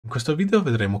In questo video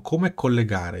vedremo come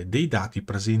collegare dei dati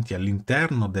presenti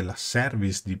all'interno della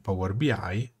service di Power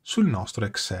BI sul nostro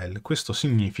Excel. Questo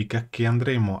significa che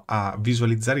andremo a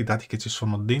visualizzare i dati che ci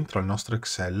sono dentro al nostro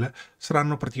Excel,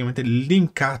 saranno praticamente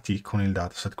linkati con il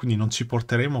dataset, quindi non ci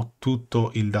porteremo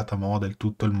tutto il data model,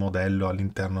 tutto il modello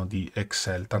all'interno di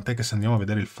Excel, tant'è che se andiamo a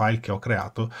vedere il file che ho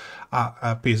creato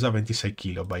pesa 26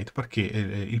 KB perché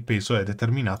il peso è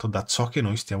determinato da ciò che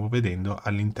noi stiamo vedendo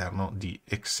all'interno di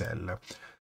Excel.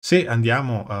 Se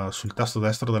andiamo sul tasto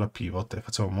destro della pivot e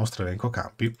facciamo mostra elenco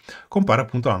campi, compare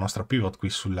appunto la nostra pivot qui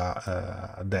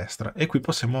sulla destra e qui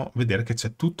possiamo vedere che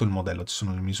c'è tutto il modello, ci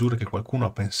sono le misure che qualcuno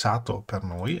ha pensato per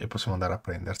noi e possiamo andare a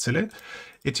prendercele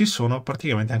e ci sono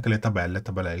praticamente anche le tabelle,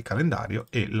 tabella del calendario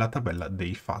e la tabella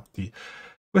dei fatti.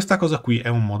 Questa cosa qui è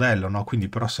un modello, no? Quindi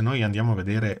però se noi andiamo a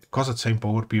vedere cosa c'è in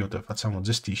Power Pivot e facciamo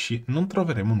gestisci, non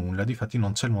troveremo nulla, difatti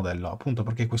non c'è il modello, appunto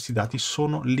perché questi dati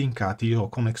sono linkati, io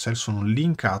con Excel sono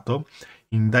linkato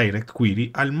in direct query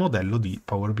al modello di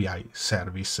Power BI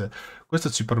Service. Questo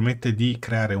ci permette di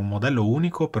creare un modello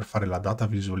unico per fare la data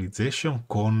visualization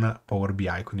con Power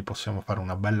BI, quindi possiamo fare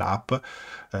una bella app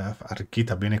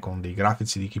arricchita bene con dei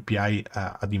grafici di KPI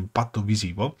ad impatto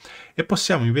visivo e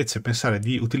possiamo invece pensare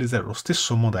di utilizzare lo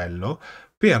stesso modello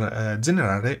per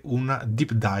generare una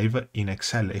deep dive in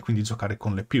Excel e quindi giocare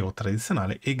con le pivot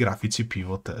tradizionali e i grafici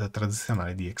pivot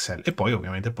tradizionali di Excel. E poi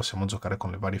ovviamente possiamo giocare con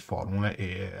le varie formule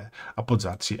e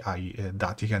appoggiarci ai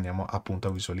dati che andiamo appunto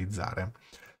a visualizzare.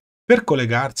 Per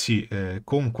collegarci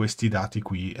con questi dati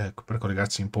qui, per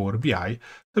collegarci in Power BI,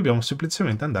 dobbiamo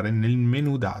semplicemente andare nel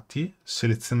menu dati,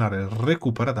 selezionare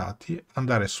recupera dati,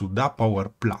 andare su da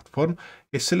Power Platform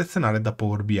e selezionare da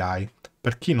Power BI.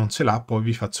 Per chi non ce l'ha, poi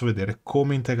vi faccio vedere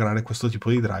come integrare questo tipo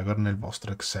di driver nel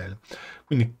vostro Excel.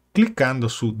 Quindi cliccando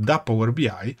su da Power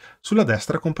BI, sulla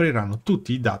destra compariranno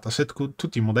tutti i dataset,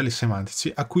 tutti i modelli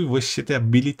semantici a cui voi siete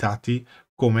abilitati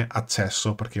come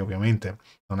accesso, perché ovviamente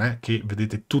non è che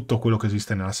vedete tutto quello che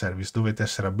esiste nella service, dovete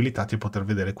essere abilitati a poter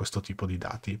vedere questo tipo di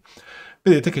dati.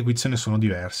 Vedete che qui ce ne sono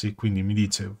diversi, quindi mi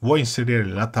dice vuoi inserire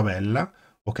la tabella,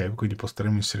 ok, quindi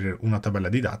potremmo inserire una tabella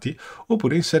di dati,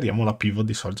 oppure inseriamo la pivot,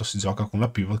 di solito si gioca con la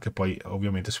pivot, che poi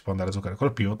ovviamente si può andare a giocare con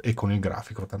la pivot e con il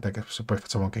grafico, tant'è che se poi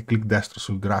facciamo anche clic destro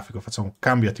sul grafico, facciamo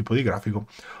cambia tipo di grafico,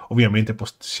 ovviamente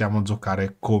possiamo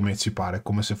giocare come ci pare,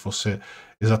 come se fosse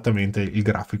esattamente il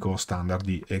grafico standard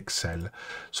di Excel,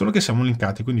 solo che siamo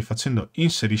linkati, quindi facendo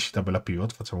inserisci tabella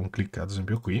pivot, facciamo un clic ad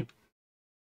esempio qui,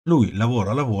 lui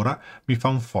lavora, mi fa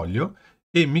un foglio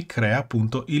e mi crea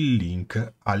appunto il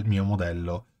link al mio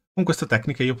modello. Con questa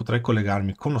tecnica io potrei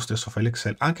collegarmi con lo stesso file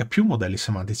Excel anche a più modelli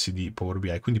semantici di Power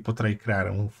BI, quindi potrei creare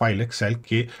un file Excel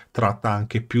che tratta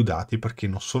anche più dati perché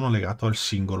non sono legato al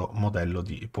singolo modello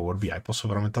di Power BI, posso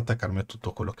veramente attaccarmi a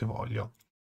tutto quello che voglio.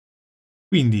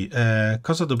 Quindi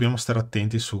cosa dobbiamo stare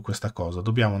attenti su questa cosa?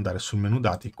 Dobbiamo andare sul menu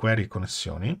dati, query e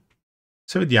connessioni.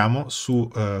 Se vediamo su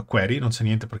Query non c'è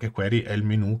niente perché Query è il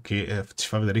menu che ci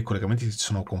fa vedere i collegamenti che ci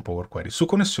sono con Power Query. Su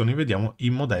connessioni vediamo i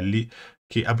modelli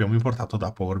che abbiamo importato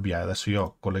da Power BI. Adesso io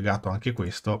ho collegato anche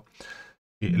questo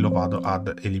e lo vado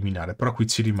ad eliminare, però qui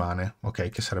ci rimane, ok,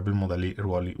 che sarebbe il modelli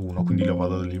ruoli 1, quindi lo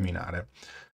vado ad eliminare.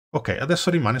 Ok, adesso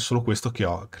rimane solo questo che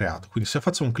ho creato, quindi se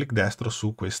faccio un clic destro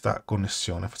su questa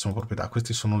connessione, facciamo proprietà,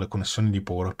 queste sono le connessioni di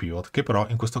Power Pivot, che però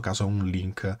in questo caso è un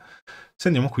link. Se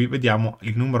andiamo qui vediamo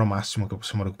il numero massimo che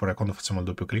possiamo recuperare quando facciamo il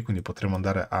doppio clic, quindi potremo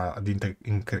andare ad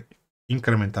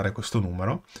incrementare questo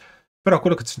numero, però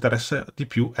quello che ci interessa di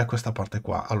più è questa parte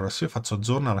qua. Allora, se io faccio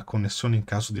aggiorna la connessione in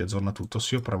caso di aggiorna tutto,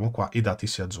 se io premo qua i dati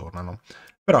si aggiornano.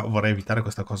 Però vorrei evitare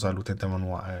questa cosa all'utente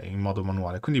in modo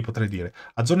manuale, quindi potrei dire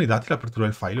aggiorna i dati all'apertura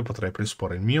del file, io potrei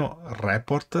predisporre il mio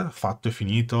report fatto e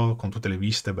finito con tutte le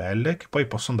viste belle che poi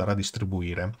posso andare a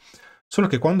distribuire. Solo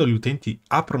che quando gli utenti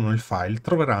aprono il file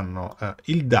troveranno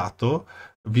il dato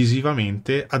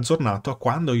visivamente aggiornato a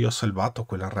quando io ho salvato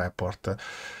quel report.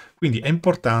 Quindi è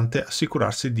importante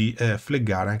assicurarsi di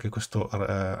flaggare anche questa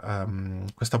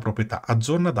proprietà.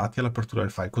 Aggiorna dati all'apertura del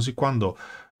file, così quando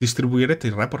distribuirete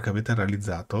il report che avete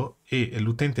realizzato e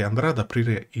l'utente andrà ad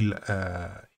aprire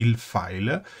il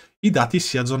file, i dati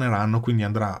si aggiorneranno, quindi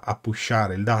andrà a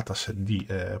pushare il dataset di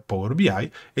Power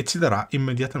BI e ci darà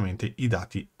immediatamente i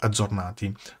dati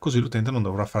aggiornati, così l'utente non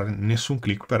dovrà fare nessun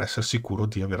clic per essere sicuro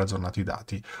di aver aggiornato i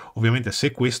dati. Ovviamente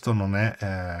se questo non è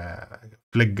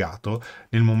flaggato,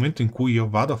 nel momento in cui io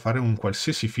vado a fare un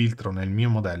qualsiasi filtro nel mio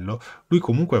modello, lui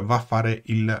comunque va a fare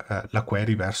la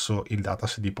query verso il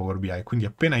dataset di Power BI, quindi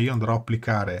appena io andrò a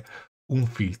applicare un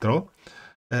filtro,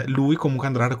 lui comunque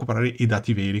andrà a recuperare i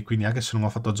dati veri, quindi anche se non ho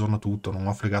fatto aggiorno tutto, non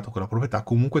ho fregato quella proprietà,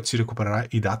 comunque ci recupererà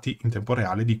i dati in tempo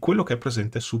reale di quello che è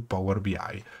presente su Power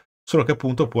BI. Solo che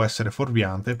appunto può essere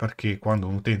fuorviante perché quando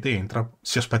un utente entra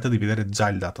si aspetta di vedere già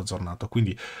il dato aggiornato,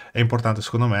 quindi è importante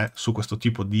secondo me su questo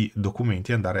tipo di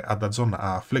documenti andare ad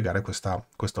a flegare questa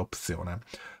opzione.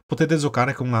 Potete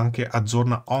giocare con anche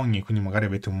aggiorna ogni, quindi magari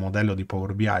avete un modello di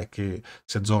Power BI che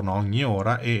si aggiorna ogni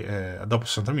ora e dopo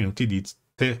 60 minuti dite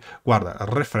guarda,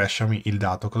 refreshami il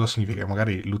dato. Cosa significa?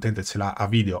 Magari l'utente ce l'ha a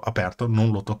video aperto, non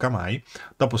lo tocca mai,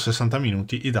 dopo 60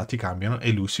 minuti i dati cambiano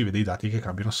e lui si vede i dati che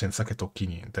cambiano senza che tocchi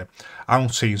niente. Ha un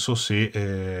senso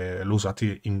se lo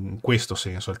usate in questo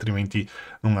senso, altrimenti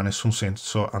non ha nessun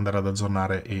senso andare ad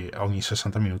aggiornare ogni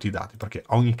 60 minuti i dati, perché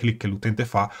ogni clic che l'utente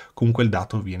fa, comunque il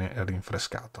dato viene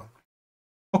rinfrescato.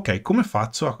 Ok, come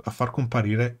faccio a far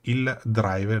comparire il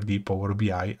driver di Power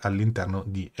BI all'interno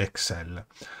di Excel?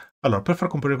 Allora, per far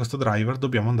comparire questo driver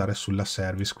dobbiamo andare sulla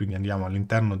service, quindi andiamo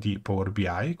all'interno di Power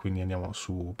BI, quindi andiamo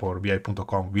su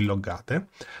powerbi.com, vi loggate,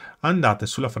 andate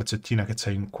sulla freccettina che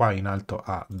c'è qua in alto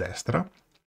a destra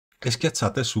e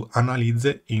schiacciate su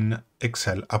Analyze in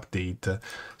Excel Update.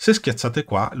 Se schiacciate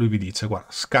qua, lui vi dice,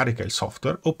 guarda, scarica il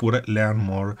software oppure Learn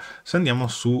More. Se andiamo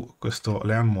su questo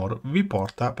Learn More, vi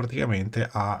porta praticamente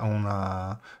a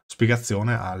una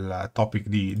spiegazione al topic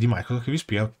di Microsoft che vi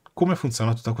spiega come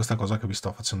funziona tutta questa cosa che vi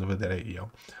sto facendo vedere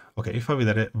io. Ok, vi fa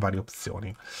vedere varie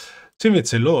opzioni. Se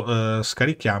invece lo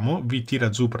scarichiamo, vi tira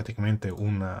giù praticamente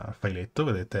un filetto,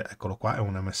 vedete, eccolo qua, è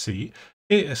un MSI,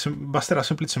 e basterà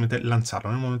semplicemente lanciarlo.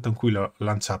 Nel momento in cui lo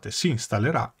lanciate si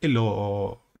installerà e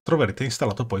lo troverete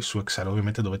installato poi su Excel.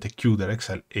 Ovviamente dovete chiudere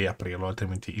Excel e aprirlo,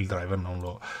 altrimenti il driver non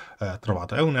lo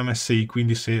trovate. È un MSI,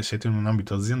 quindi se siete in un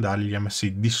ambito aziendale, gli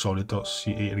MSI di solito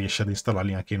si riesce ad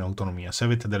installarli anche in autonomia. Se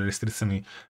avete delle restrizioni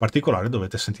particolari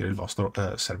dovete sentire il vostro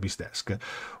service desk.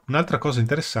 Un'altra cosa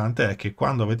interessante è che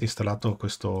quando avete installato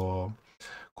questo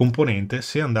componente,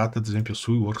 se andate ad esempio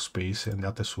sui workspace,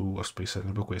 andate su workspace ad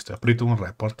esempio questo, aprite un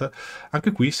report,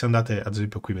 anche qui se andate ad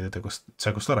esempio qui vedete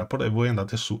c'è questo report e voi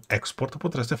andate su export,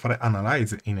 potreste fare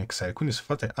analyze in Excel, quindi se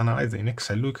fate analyze in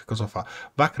Excel lui che cosa fa?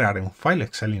 Va a creare un file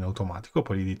Excel in automatico,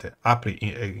 poi gli dite apri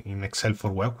in Excel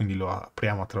for web, quindi lo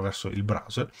apriamo attraverso il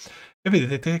browser e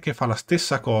vedete che fa la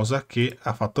stessa cosa che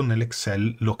ha fatto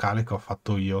nell'Excel locale che ho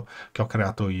fatto io, che ho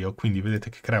creato io, quindi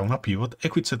vedete che crea una pivot e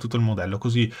qui c'è tutto il modello,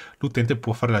 così l'utente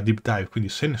può fare la deep dive, quindi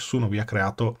se nessuno vi ha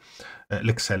creato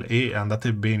l'Excel e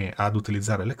andate bene ad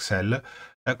utilizzare l'Excel,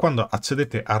 quando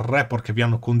accedete al report che vi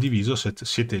hanno condiviso, se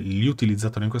siete gli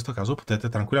utilizzatori in questo caso, potete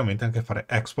tranquillamente anche fare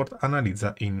export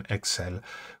analizza in Excel.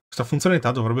 Questa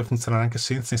funzionalità dovrebbe funzionare anche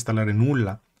senza installare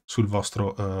nulla sul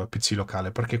vostro PC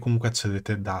locale, perché comunque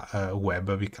accedete da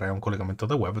web, vi crea un collegamento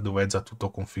da web dove è già tutto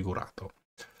configurato.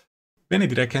 Bene,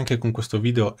 direi che anche con questo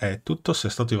video è tutto. Se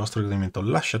è stato di vostro gradimento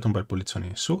lasciate un bel pollicione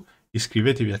in su,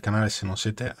 iscrivetevi al canale se non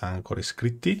siete ancora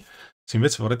iscritti. Se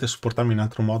invece vorrete supportarmi in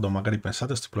altro modo, magari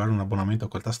pensate a stipulare un abbonamento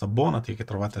col tasto abbonati che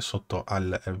trovate sotto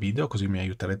al video, così mi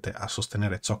aiuterete a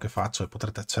sostenere ciò che faccio e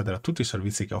potrete accedere a tutti i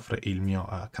servizi che offre il mio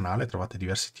canale. Trovate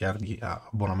diversi tier di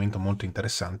abbonamento molto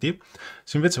interessanti.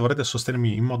 Se invece vorrete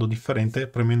sostenermi in modo differente,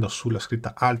 premendo sulla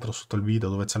scritta altro sotto il video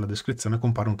dove c'è la descrizione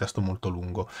compare un testo molto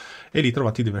lungo e lì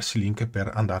trovate diversi link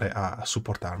per andare a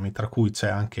supportarmi, tra cui c'è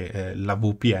anche la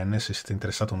VPN. Se siete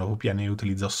interessati a una VPN, io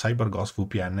utilizzo CyberGhost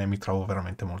VPN e mi trovo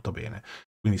veramente molto bene.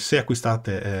 Quindi se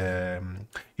acquistate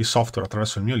il software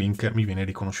attraverso il mio link mi viene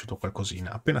riconosciuto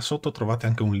qualcosina. Appena sotto trovate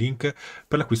anche un link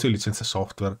per l'acquisto di licenze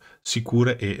software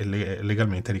sicure e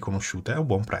legalmente riconosciute. È un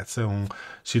buon prezzo, è un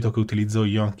sito che utilizzo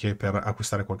io anche per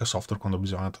acquistare qualche software quando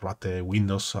bisogna. Trovate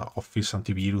Windows, Office,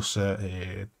 antivirus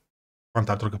e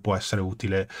quant'altro che può essere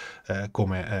utile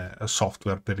come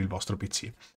software per il vostro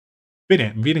PC.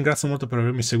 Bene, vi ringrazio molto per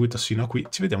avermi seguito sino a qui,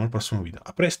 ci vediamo al prossimo video.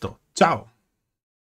 A presto, ciao!